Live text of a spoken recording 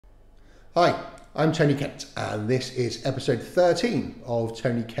Hi, I'm Tony Kent, and this is episode 13 of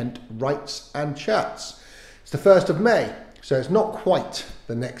Tony Kent Writes and Chats. It's the 1st of May, so it's not quite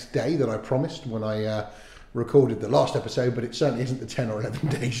the next day that I promised when I recorded the last episode, but it certainly isn't the 10 or 11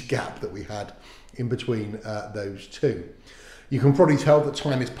 days gap that we had in between those two. You can probably tell that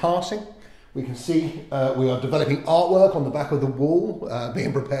time is passing. We can see we are developing artwork on the back of the wall,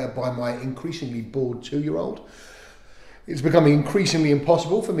 being prepared by my increasingly bored 2-year-old. It's becoming increasingly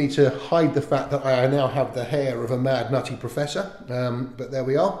impossible for me to hide the fact that I now have the hair of a mad, nutty professor. But there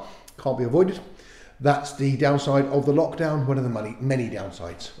we are. Can't be avoided. That's the downside of the lockdown. One of the many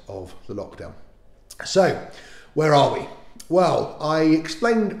downsides of the lockdown. So, where are we? Well, I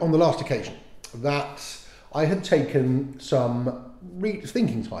explained on the last occasion that I had taken some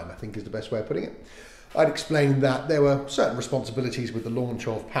thinking time, I think is the best way of putting it. I'd explained that there were certain responsibilities with the launch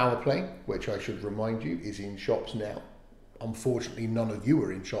of PowerPlay, which I should remind you is in shops now. Unfortunately, none of you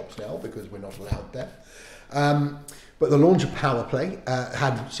are in shops now because we're not allowed there. But the launch of PowerPlay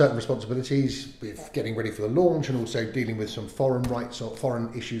had certain responsibilities with getting ready for the launch and also dealing with some foreign rights or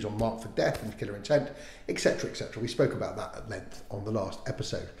foreign issues on Mark for Death and Killer Intent, etc., etc. We spoke about that at length on the last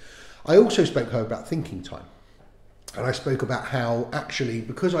episode. I also spoke about thinking time. And I spoke about how actually,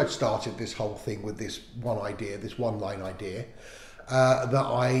 because I'd started this whole thing with this one idea, this one-line idea, that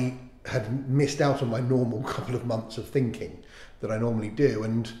I had missed out on my normal couple of months of thinking that I normally do,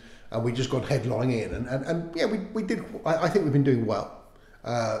 and we just gone headlong in, and yeah, we did. I think we've been doing well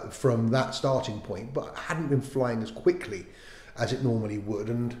from that starting point, but I hadn't been flying as quickly as it normally would,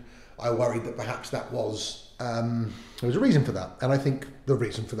 and I worried that perhaps that was there was a reason for that, and I think the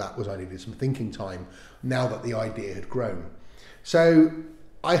reason for that was I needed some thinking time now that the idea had grown. So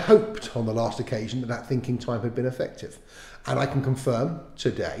I hoped on the last occasion that that thinking time had been effective, and I can confirm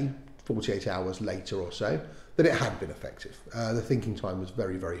today, 48 hours later or so, that it had been effective. The thinking time was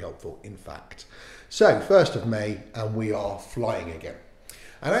very, very helpful, in fact. So, 1st of May, and we are flying again.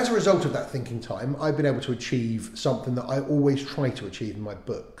 And as a result of that thinking time, I've been able to achieve something that I always try to achieve in my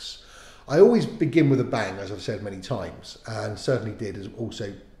books. I always begin with a bang, as I've said many times, and certainly did as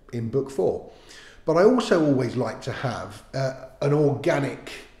also in book 4. But I also always like to have an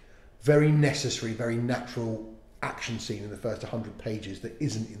organic, very necessary, very natural action scene in the first 100 pages that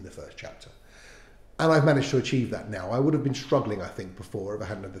isn't in the first chapter. And I've managed to achieve that now. I would have been struggling, I think, before if I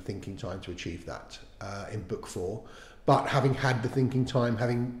hadn't had the thinking time to achieve that in book 4. But having had the thinking time,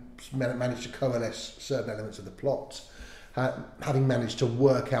 having managed to coalesce certain elements of the plot, having managed to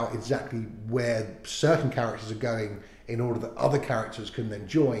work out exactly where certain characters are going in order that other characters can then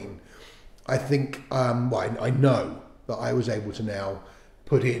join, I think, I know that I was able to now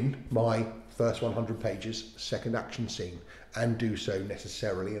put in my first 100 pages, second action scene, and do so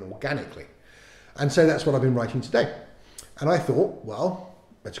necessarily and organically. And so that's what I've been writing today. And I thought, well,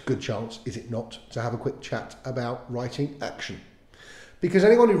 that's a good chance, is it not, to have a quick chat about writing action. Because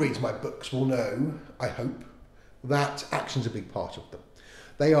anyone who reads my books will know, I hope, that action's a big part of them.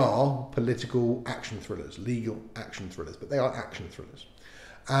 They are political action thrillers, legal action thrillers, but they are action thrillers.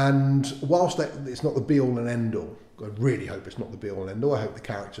 And whilst it's not the be-all and end-all, I really hope it's not the be-all and end-all, I hope the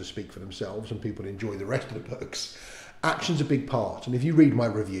characters speak for themselves and people enjoy the rest of the books, action's a big part. And if you read my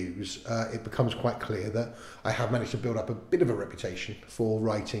reviews, it becomes quite clear that I have managed to build up a bit of a reputation for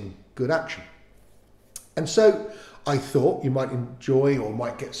writing good action. And so I thought you might enjoy or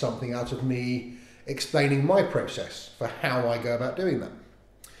might get something out of me explaining my process for how I go about doing that.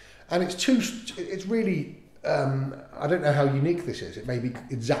 And it's really... I don't know how unique this is. It may be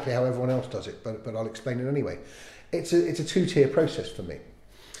exactly how everyone else does it, but I'll explain it anyway. It's a two-tier process for me.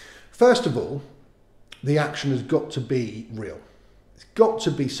 First of all, the action has got to be real. It's got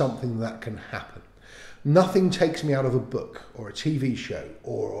to be something that can happen. Nothing takes me out of a book or a TV show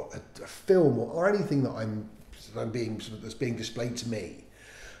or a film or anything that's being displayed to me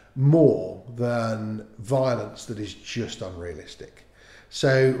more than violence that is just unrealistic.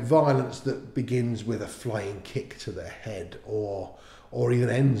 So violence that begins with a flying kick to the head or even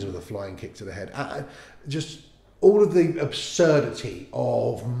ends with a flying kick to the head. Just all of the absurdity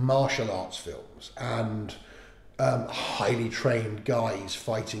of martial arts films and highly trained guys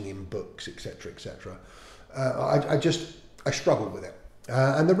fighting in books, etc., etc. I struggle with it.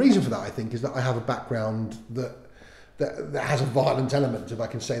 And the reason for that, I think, is that I have a background that has a violent element, if I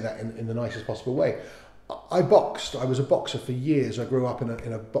can say that in the nicest possible way. I boxed. I was a boxer for years. I grew up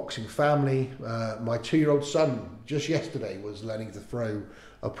in a boxing family. My 2-year-old son just yesterday was learning to throw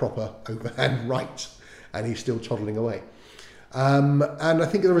a proper overhand right, and he's still toddling away. And I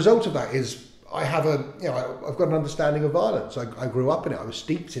think the result of that is I've got an understanding of violence. I grew up in it. I was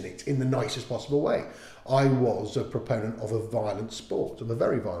steeped in it in the nicest possible way. I was a proponent of a violent sport, of a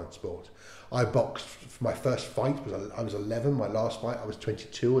very violent sport. I boxed for my first fight, I was 11, my last fight I was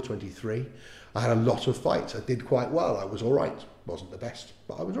 22 or 23. I had a lot of fights, I did quite well, I was all right. Wasn't the best,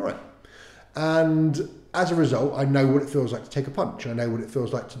 but I was all right. And as a result, I know what it feels like to take a punch, I know what it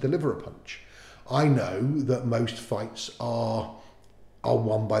feels like to deliver a punch. I know that most fights are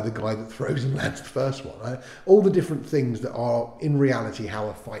won by the guy that throws and lands the first one. All the different things that are in reality how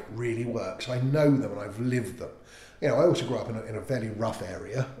a fight really works, I know them and I've lived them. You know, I also grew up in a fairly rough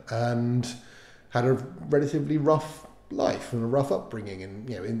area and had a relatively rough life and a rough upbringing. And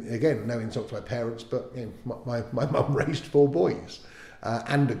you know, again, no insult to my parents, but you know, my mum raised 4 boys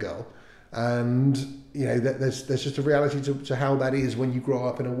and a girl, and you know, there's just a reality to how that is when you grow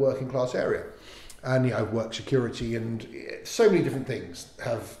up in a working class area. And you know, I've worked security, and so many different things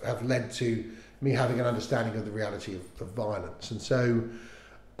have led to me having an understanding of the reality of violence. And so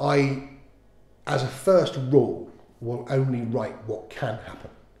I, as a first rule, will only write what can happen.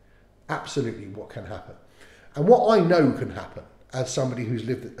 Absolutely what can happen. And what I know can happen, as somebody who's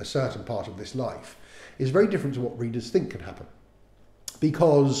lived a certain part of this life, is very different to what readers think can happen.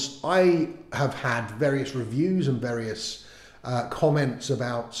 Because I have had various reviews and various comments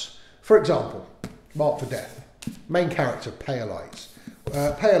about, for example, Marked for Death, main character, Pale Eyes.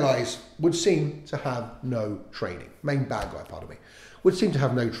 Pale Eyes would seem to have no training. Main bad guy, pardon me, would seem to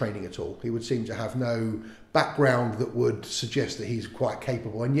have no training at all. He would seem to have no background that would suggest that he's quite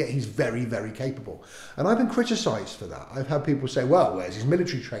capable, and yet he's very, very capable. And I've been criticised for that. I've had people say, well, where's his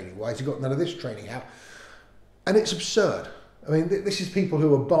military training? Why has he got none of this training? How? And it's absurd. I mean, this is people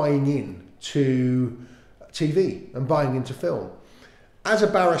who are buying in to TV and buying into film. As a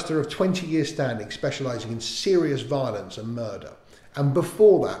barrister of 20 years standing, specialising in serious violence and murder, and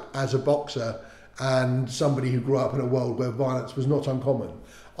before that as a boxer and somebody who grew up in a world where violence was not uncommon,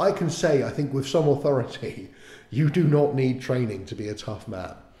 I can say, I think with some authority, you do not need training to be a tough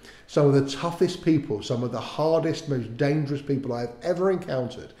man. Some of the toughest people, some of the hardest, most dangerous people I have ever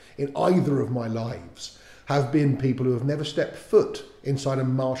encountered in either of my lives have been people who have never stepped foot inside a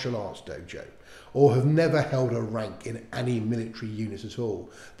martial arts dojo, or have never held a rank in any military unit at all.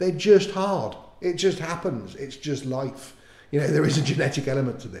 They're just hard. It just happens. It's just life. You know, there is a genetic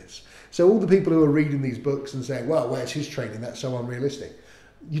element to this. So all the people who are reading these books and saying, well, where's his training? That's so unrealistic.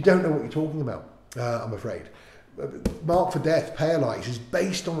 You don't know what you're talking about, I'm afraid. Marked for Death, Pale Eyes, is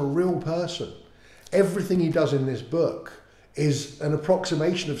based on a real person. Everything he does in this book is an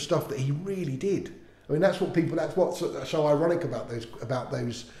approximation of stuff that he really did. I mean, that's what's so ironic about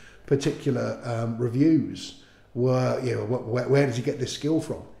those particular reviews were, you know, where does he get this skill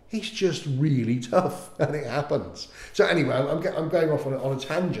from? He's just really tough, and it happens. So anyway, I'm going off on a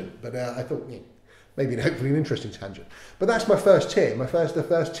tangent, but I thought, you know, maybe hopefully an interesting tangent. But that's my first tier. The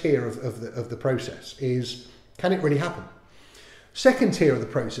first tier of the process is, can it really happen? Second tier of the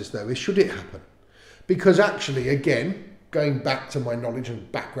process, though, is should it happen? Because actually, again, going back to my knowledge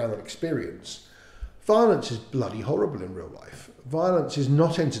and background and experience, violence is bloody horrible in real life. Violence is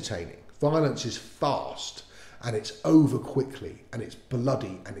not entertaining. Violence is fast, and it's over quickly, and it's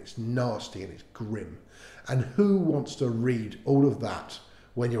bloody, and it's nasty, and it's grim. And who wants to read all of that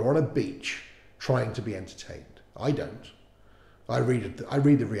when you're on a beach trying to be entertained? I don't. I read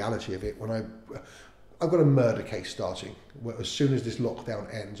the reality of it when I've got a murder case starting. Where as soon as this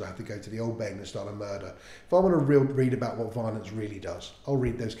lockdown ends, I have to go to the Old Bailey and start a murder. If I want to read about what violence really does, I'll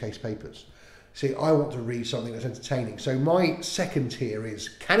read those case papers. See, I want to read something that's entertaining. So my second tier is,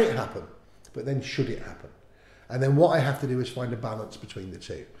 can it happen? But then should it happen? And then what I have to do is find a balance between the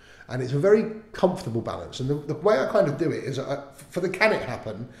two. And it's a very comfortable balance. And the way I kind of do it is, for the can it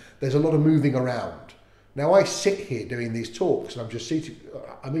happen, there's a lot of moving around. Now I sit here doing these talks and I'm just seated.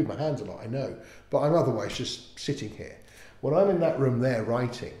 I move my hands a lot, I know, but I'm otherwise just sitting here. When I'm in that room there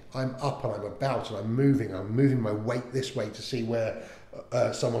writing, I'm up and I'm about and I'm moving my weight this way to see where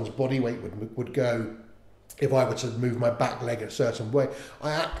someone's body weight would go if I were to move my back leg a certain way.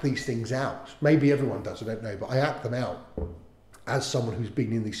 I act these things out. Maybe everyone does, I don't know, but I act them out as someone who's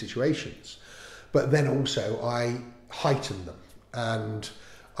been in these situations. But then also I heighten them and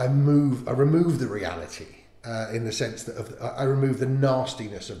I remove the reality in the sense that I remove the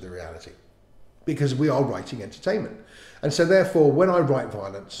nastiness of the reality, because we are writing entertainment. And so therefore, when I write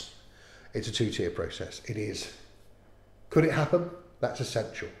violence, it's a two-tier process. It is, could it happen? That's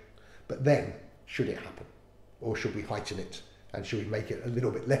essential. But then, should it happen? Or should we heighten it? And should we make it a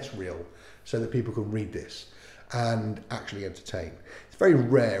little bit less real so that people can read this and actually entertain? It's very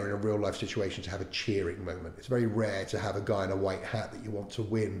rare in a real life situation to have a cheering moment. It's very rare to have a guy in a white hat that you want to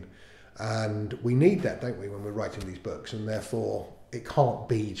win. And we need that, don't we, when we're writing these books? And therefore, it can't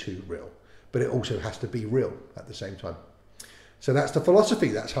be too real. but it also has to be real at the same time. So that's the philosophy.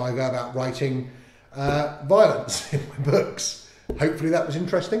 That's how I go about writing violence in my books. Hopefully that was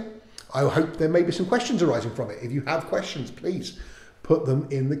interesting. I hope there may be some questions arising from it. If you have questions, please put them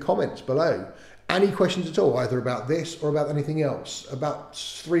in the comments below. Any questions at all, either about this or about anything else. About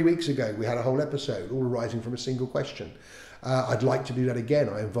 3 weeks ago, we had a whole episode all arising from a single question. I'd like to do that again.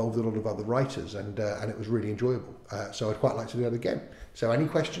 I involved a lot of other writers and it was really enjoyable. So I'd quite like to do that again. So any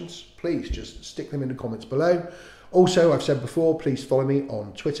questions, please just stick them in the comments below. Also, I've said before, please follow me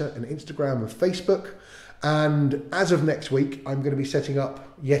on Twitter and Instagram and Facebook. And as of next week, I'm going to be setting up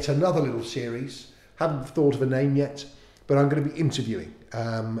yet another little series. Haven't thought of a name yet, but I'm going to be interviewing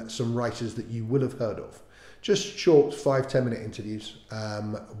some writers that you will have heard of. Just short 5-10 minute interviews,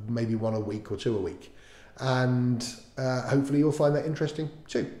 maybe one a week or two a week. And hopefully you'll find that interesting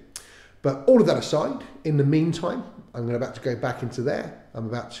too. But all of that aside, in the meantime, I'm about to go back into there. I'm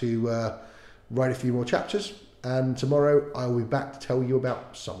about to write a few more chapters. And tomorrow I will be back to tell you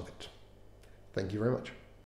about some of it. Thank you very much.